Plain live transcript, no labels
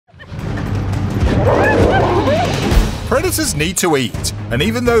Predators need to eat, and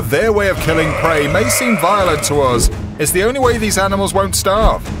even though their way of killing prey may seem violent to us, it's the only way these animals won't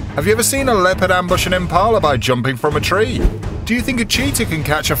starve. Have you ever seen a leopard ambush an impala by jumping from a tree? Do you think a cheetah can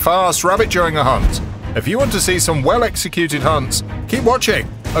catch a fast rabbit during a hunt? If you want to see some well-executed hunts, keep watching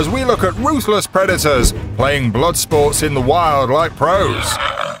as we look at ruthless predators playing blood sports in the wild like pros.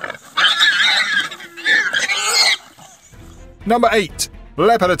 Number 8.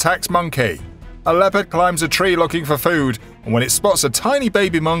 Leopard attacks monkey. A leopard climbs a tree looking for food, and when it spots a tiny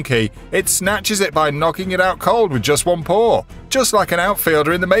baby monkey, it snatches it by knocking it out cold with just one paw, just like an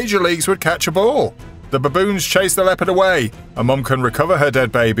outfielder in the major leagues would catch a ball. The baboons chase the leopard away. A mum can recover her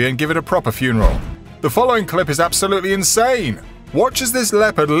dead baby and give it a proper funeral. The following clip is absolutely insane. Watch as this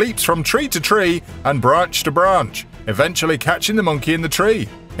leopard leaps from tree to tree and branch to branch, eventually catching the monkey in the tree.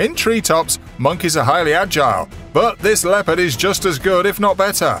 In treetops, monkeys are highly agile, but this leopard is just as good, if not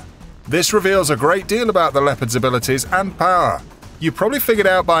better. This reveals a great deal about the leopard's abilities and power. You probably figured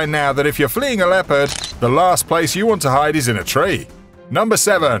out by now that if you're fleeing a leopard, the last place you want to hide is in a tree. Number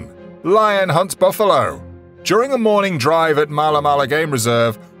 7. Lion hunts buffalo. During a morning drive at Mala Mala Game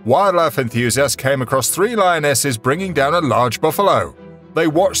Reserve, wildlife enthusiasts came across 3 lionesses bringing down a large buffalo. They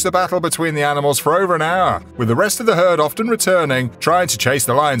watched the battle between the animals for over an hour, with the rest of the herd often returning, trying to chase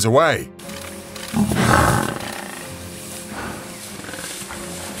the lions away.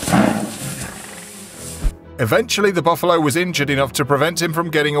 Eventually, the buffalo was injured enough to prevent him from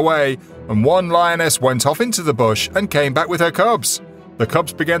getting away, and one lioness went off into the bush and came back with her cubs. The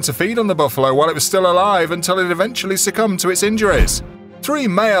cubs began to feed on the buffalo while it was still alive until it eventually succumbed to its injuries. 3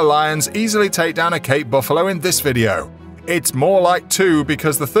 male lions easily take down a Cape buffalo in this video. It's more like 2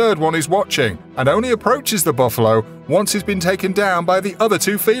 because the third one is watching and only approaches the buffalo once he's been taken down by the other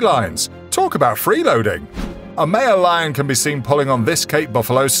 2 felines. Talk about freeloading! A male lion can be seen pulling on this Cape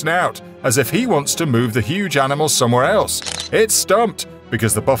buffalo's snout, as if he wants to move the huge animal somewhere else. It's stumped,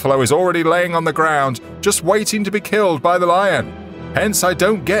 because the buffalo is already laying on the ground, just waiting to be killed by the lion. Hence, I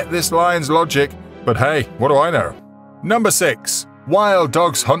don't get this lion's logic, but hey, what do I know? Number 6. Wild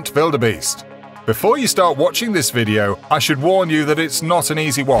dogs hunt wildebeest. Before you start watching this video, I should warn you that it's not an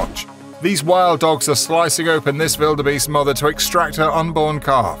easy watch. These wild dogs are slicing open this wildebeest mother to extract her unborn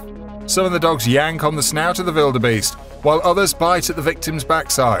calf. Some of the dogs yank on the snout of the wildebeest, while others bite at the victim's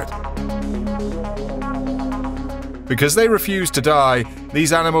backside. Because they refuse to die,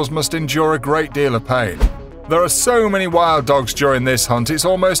 these animals must endure a great deal of pain. There are so many wild dogs during this hunt, it's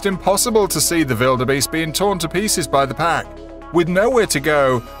almost impossible to see the wildebeest being torn to pieces by the pack. With nowhere to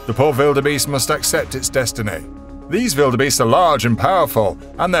go, the poor wildebeest must accept its destiny. These wildebeest are large and powerful,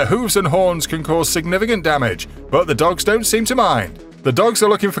 and their hooves and horns can cause significant damage, but the dogs don't seem to mind. The dogs are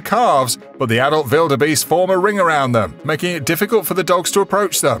looking for calves, but the adult wildebeest form a ring around them, making it difficult for the dogs to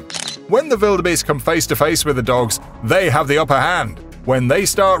approach them. When the wildebeest come face to face with the dogs, they have the upper hand. When they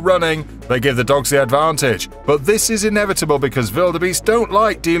start running, they give the dogs the advantage, but this is inevitable because wildebeest don't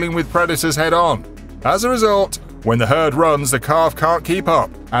like dealing with predators head-on. As a result, when the herd runs, the calf can't keep up,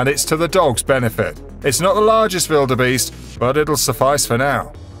 and it's to the dog's benefit. It's not the largest wildebeest, but it'll suffice for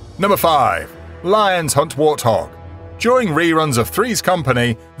now. Number 5. Lions hunt warthog. During reruns of Three's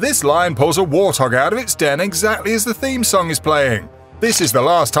Company, this lion pulls a warthog out of its den exactly as the theme song is playing. This is the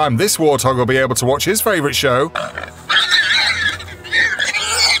last time this warthog will be able to watch his favorite show.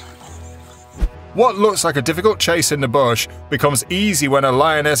 What looks like a difficult chase in the bush becomes easy when a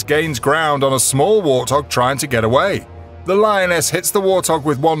lioness gains ground on a small warthog trying to get away. The lioness hits the warthog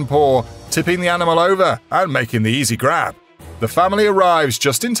with one paw, tipping the animal over and making the easy grab. The family arrives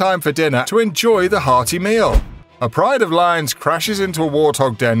just in time for dinner to enjoy the hearty meal. A pride of lions crashes into a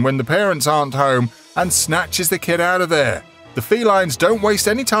warthog den when the parents aren't home and snatches the kid out of there. The felines don't waste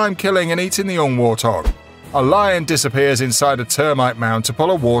any time killing and eating the young warthog. A lion disappears inside a termite mound to pull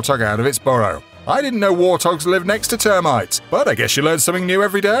a warthog out of its burrow. I didn't know warthogs live next to termites, but I guess you learn something new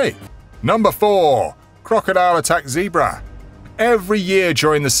every day. Number 4. Crocodile attack zebra. Every year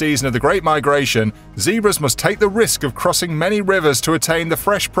during the season of the Great Migration, zebras must take the risk of crossing many rivers to attain the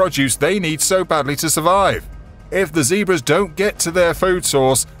fresh produce they need so badly to survive. If the zebras don't get to their food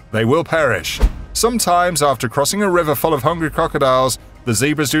source, they will perish. Sometimes, after crossing a river full of hungry crocodiles, the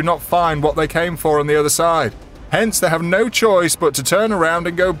zebras do not find what they came for on the other side. Hence, they have no choice but to turn around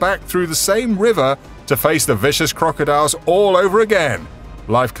and go back through the same river to face the vicious crocodiles all over again.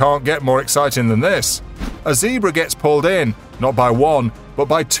 Life can't get more exciting than this. A zebra gets pulled in, not by one, but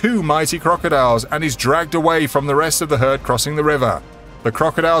by 2 mighty crocodiles, and is dragged away from the rest of the herd crossing the river. The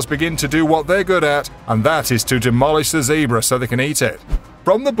crocodiles begin to do what they're good at, and that is to demolish the zebra so they can eat it.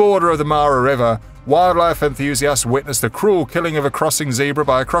 From the border of the Mara River, wildlife enthusiasts witness the cruel killing of a crossing zebra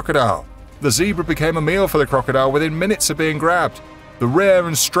by a crocodile. The zebra became a meal for the crocodile within minutes of being grabbed. The rare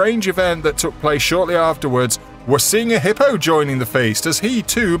and strange event that took place shortly afterwards was seeing a hippo joining the feast as he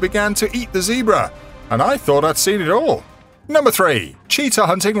too began to eat the zebra. And I thought I'd seen it all. Number 3. Cheetah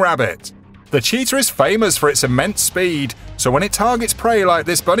hunting rabbit. The cheetah is famous for its immense speed, so when it targets prey like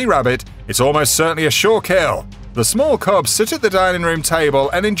this bunny rabbit, it's almost certainly a sure kill. The small cubs sit at the dining room table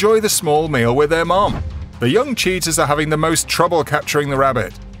and enjoy the small meal with their mom. The young cheetahs are having the most trouble capturing the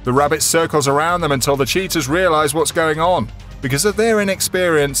rabbit. The rabbit circles around them until the cheetahs realize what's going on. Because of their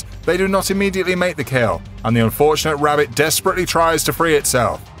inexperience, they do not immediately make the kill, and the unfortunate rabbit desperately tries to free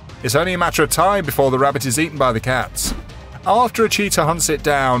itself. It's only a matter of time before the rabbit is eaten by the cats. After a cheetah hunts it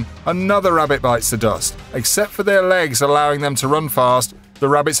down, another rabbit bites the dust. Except for their legs allowing them to run fast, the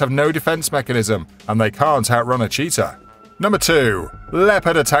rabbits have no defense mechanism, and they can't outrun a cheetah. Number 2.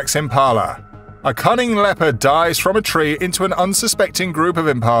 Leopard attacks impala. A cunning leopard dives from a tree into an unsuspecting group of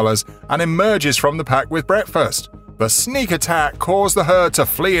impalas and emerges from the pack with breakfast. The sneak attack caused the herd to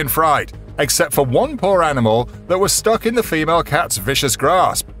flee in fright, except for one poor animal that was stuck in the female cat's vicious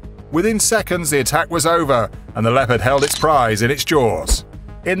grasp. Within seconds, the attack was over, and the leopard held its prize in its jaws.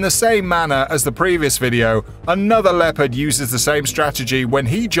 In the same manner as the previous video, another leopard uses the same strategy when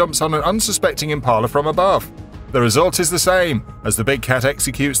he jumps on an unsuspecting impala from above. The result is the same, as the big cat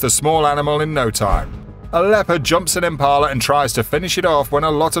executes the small animal in no time. A leopard jumps an impala and tries to finish it off when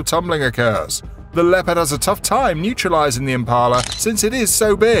a lot of tumbling occurs. The leopard has a tough time neutralizing the impala since it is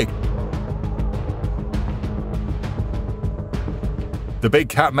so big. The big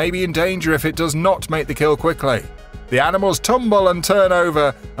cat may be in danger if it does not make the kill quickly. The animals tumble and turn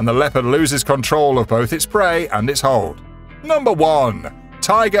over, and the leopard loses control of both its prey and its hold. Number 1.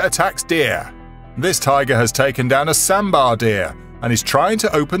 Tiger attacks deer. This tiger has taken down a sambar deer and is trying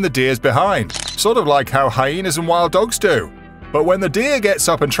to open the deer's behind, sort of like how hyenas and wild dogs do. But when the deer gets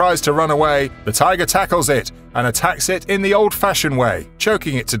up and tries to run away, the tiger tackles it and attacks it in the old-fashioned way,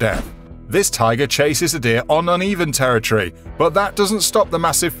 choking it to death. This tiger chases the deer on uneven territory, but that doesn't stop the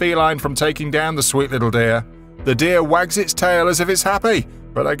massive feline from taking down the sweet little deer. The deer wags its tail as if it's happy,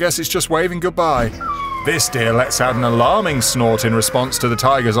 but I guess it's just waving goodbye. This deer lets out an alarming snort in response to the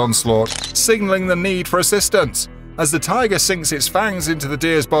tiger's onslaught, signaling the need for assistance. As the tiger sinks its fangs into the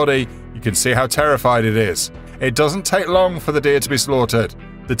deer's body, you can see how terrified it is. It doesn't take long for the deer to be slaughtered.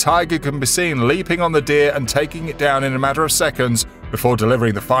 The tiger can be seen leaping on the deer and taking it down in a matter of seconds before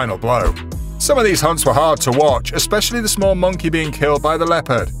delivering the final blow. Some of these hunts were hard to watch, especially the small monkey being killed by the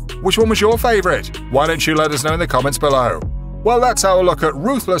leopard. Which one was your favourite? Why don't you let us know in the comments below? Well, that's our look at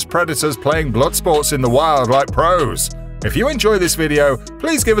ruthless predators playing blood sports in the wild like pros. If you enjoyed this video,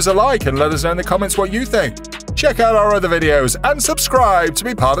 please give us a like and let us know in the comments what you think. Check out our other videos and subscribe to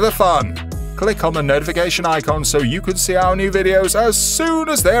be part of the fun. Click on the notification icon so you can see our new videos as soon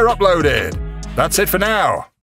as they're uploaded. That's it for now.